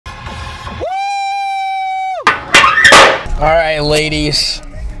Alright, ladies,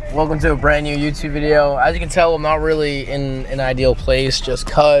 welcome to a brand new YouTube video. As you can tell, I'm not really in an ideal place just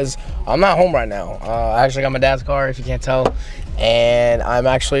because I'm not home right now. I actually got my dad's car, if you can't tell, and I'm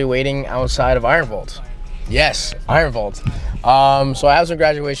actually waiting outside of Iron Vault. Yes, Iron Vault. So I have some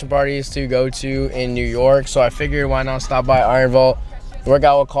graduation parties to go to in New York, so I figured why not stop by Iron Vault, work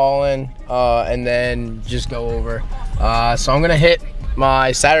out with Colin, and then just go over. So I'm gonna hit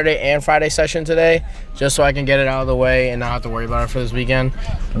my Saturday and Friday session today just so I can get it out of the way and not have to worry about it for this weekend,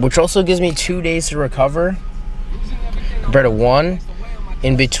 which also gives me 2 days to recover compared to 1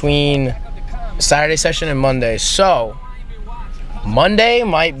 in between Saturday session and Monday. So Monday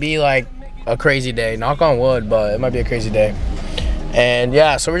might be like a crazy day, knock on wood, but it might be a crazy day. And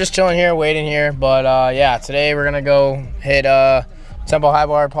yeah, so we're just chilling here, waiting here. But yeah, today we're gonna go hit tempo high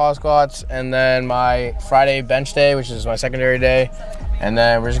bar pause squats, and then my Friday bench day, which is my secondary day. And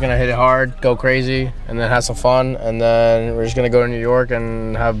then we're just gonna hit it hard, go crazy, and then have some fun. And then we're just gonna go to New York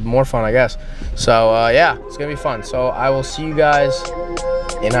and have more fun, I guess. So yeah, it's gonna be fun. So I will see you guys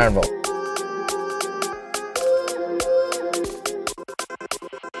in Iron Vault.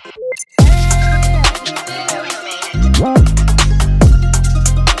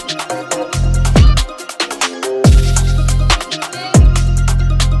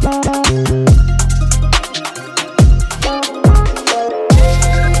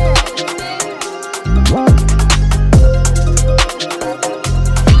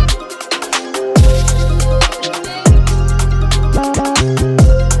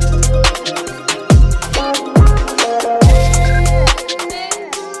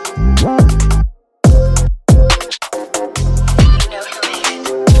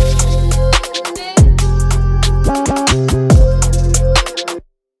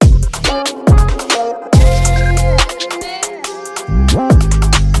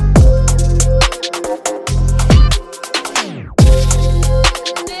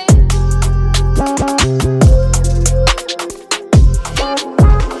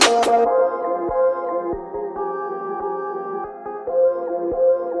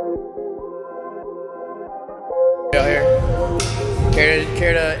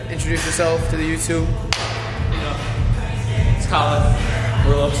 Care to introduce yourself to the YouTube? It's Colin.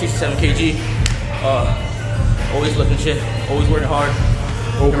 We're up 67 kg. Always looking shit. Always working hard.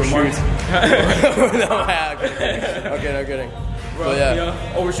 Overshoot. No kidding. Bro,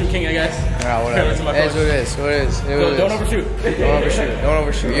 yeah. Overshoot king, I guess. Alright, whatever. It is what it is. Don't overshoot. Don't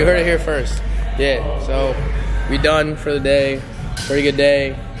overshoot. You heard it here first. Yeah, so we done for the day. Pretty good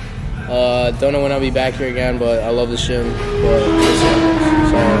day. Don't know when I'll be back here again, but I love the gym. But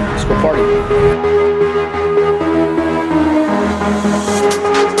so let's go party.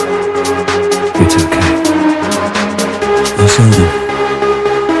 It's okay. I'll show them.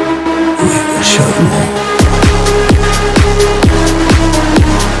 I'll show them all.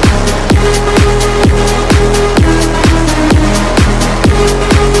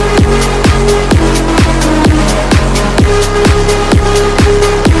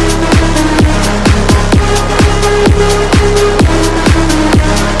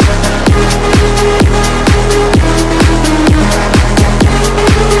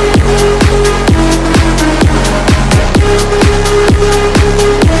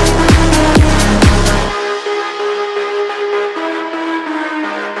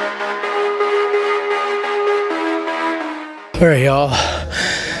 All right, y'all.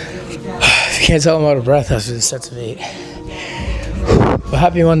 If you can't tell, I'm out of breath after the sets of 8. But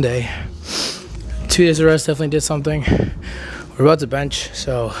happy Monday. 2 days of rest definitely did something. We're about to bench,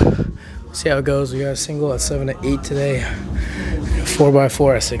 so we'll see how it goes. We got a single at 7 to 8 today, and a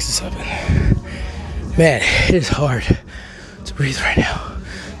 4x4 at 6 to 7. Man, it is hard to breathe right now.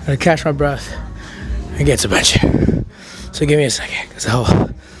 I'm gonna catch my breath and get to benching. So give me a second, because I'll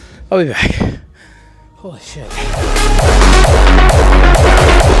be back. Holy shit.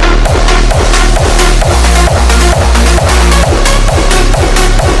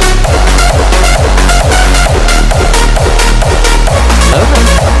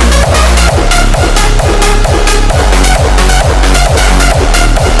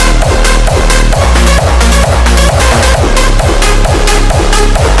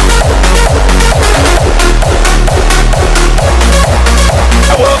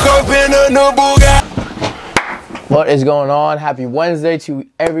 What is going on? Happy Wednesday to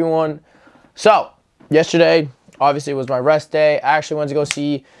everyone. So, yesterday, obviously, was my rest day. I actually went to go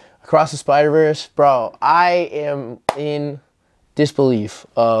see Across the Spider-Verse. Bro, I am in disbelief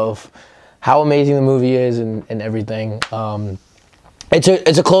of how amazing the movie is and everything.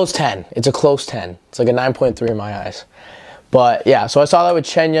 It's a close 10. It's a close 10. It's like a 9.3 in my eyes. But yeah, so I saw that with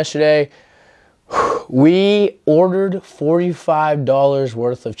Chen yesterday. We ordered $45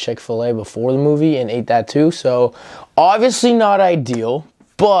 worth of Chick-fil-A before the movie and ate that too. So obviously not ideal,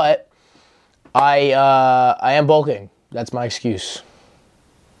 but I am bulking. That's my excuse.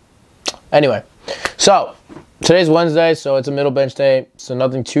 Anyway, so today's Wednesday, so it's a middle bench day, so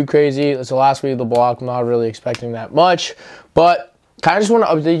nothing too crazy. It's the last week of the block. I'm not really expecting that much, but kind of just want to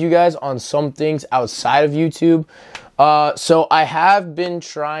update you guys on some things outside of YouTube. So I have been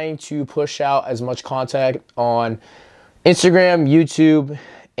trying to push out as much content on Instagram, YouTube,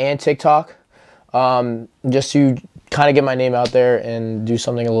 and TikTok, just to kind of get my name out there and do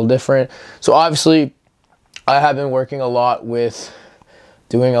something a little different. So obviously, I have been working a lot with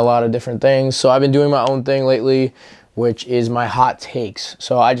doing a lot of different things. So I've been doing my own thing lately, which is my hot takes.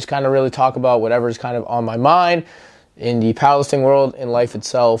 So I just kind of really talk about whatever's kind of on my mind in the powerlifting world, in life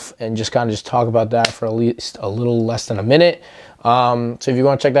itself, and just kind of just talk about that for at least a little less than a minute. So if you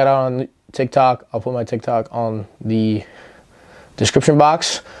want to check that out on TikTok, I'll put my TikTok on the description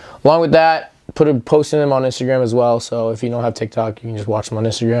box. Along with that, posting them on Instagram as well. So if you don't have TikTok, you can just watch them on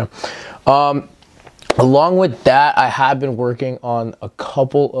Instagram. Along with that, I have been working on a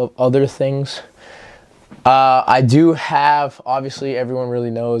couple of other things. I do have, obviously everyone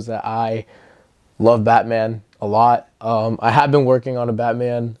really knows that I love Batman a lot. I have been working on a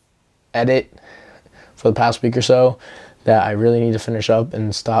Batman edit for the past week or so that I really need to finish up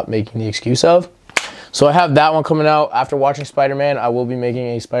and stop making the excuse of. So I have that one coming out. After watching Spider-Man, I will be making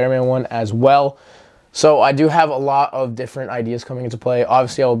a Spider-Man one as well. So I do have a lot of different ideas coming into play.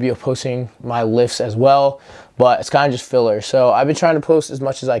 Obviously, I will be posting my lifts as well, but it's kind of just filler. So I've been trying to post as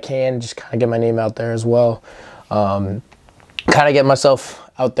much as I can, just kind of get my name out there as well. Kind of get myself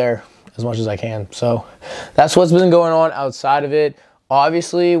out there as much as I can. So that's what's been going on outside of it.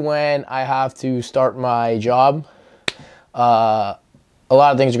 Obviously, when I have to start my job, a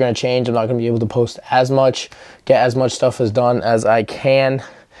lot of things are going to change. I'm not going to be able to post as much, get as much stuff as done as I can,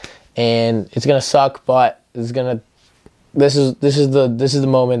 and it's going to suck, but it's going to, this is the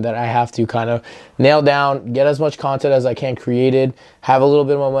moment that I have to kind of nail down, get as much content as I can created, have a little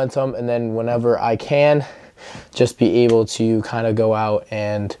bit of momentum, and then whenever I can, just be able to kind of go out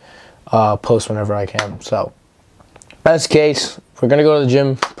and post whenever I can. So that's the case. We're gonna go to the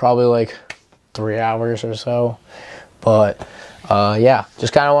gym probably like 3 hours or so, but yeah,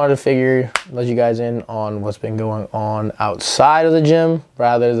 just kind of wanted to let you guys in on what's been going on outside of the gym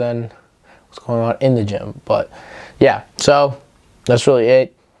rather than what's going on in the gym. But yeah, so that's really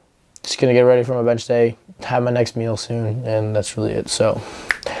it. Just gonna get ready for my bench day, have my next meal soon, and that's really it. So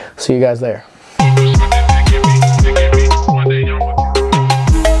see you guys there.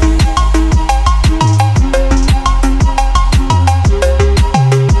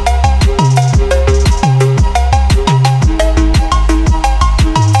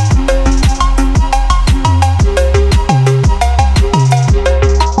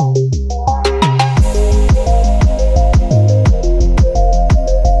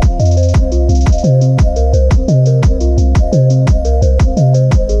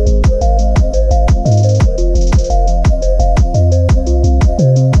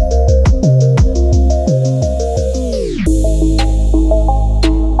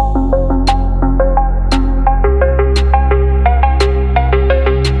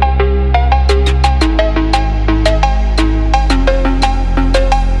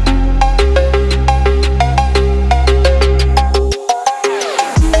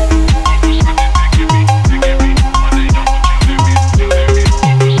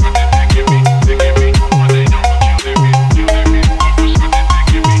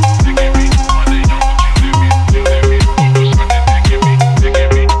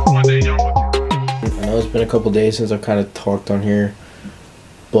 Been a couple days since I've kind of talked on here,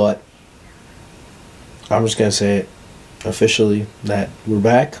 but I'm just gonna say it officially that we're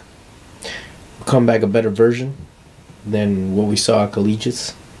back. We'll come back a better version than what we saw at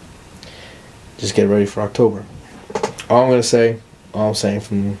Collegiates. Just get ready for October. All I'm gonna say, all I'm saying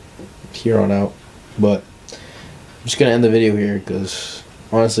from here on out. But I'm just gonna end the video here because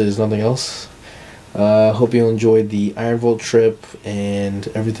honestly there's nothing else. Hope you enjoyed the Iron Vault trip and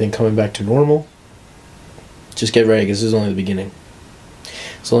everything coming back to normal. Just get ready because this is only the beginning.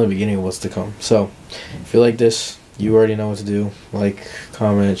 It's only the beginning of what's to come. So if you like this, you already know what to do. Like,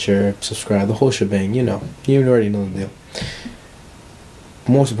 comment, share, subscribe, the whole shebang. You know. You already know the deal.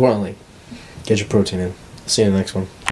 Most importantly, get your protein in. See you in the next one.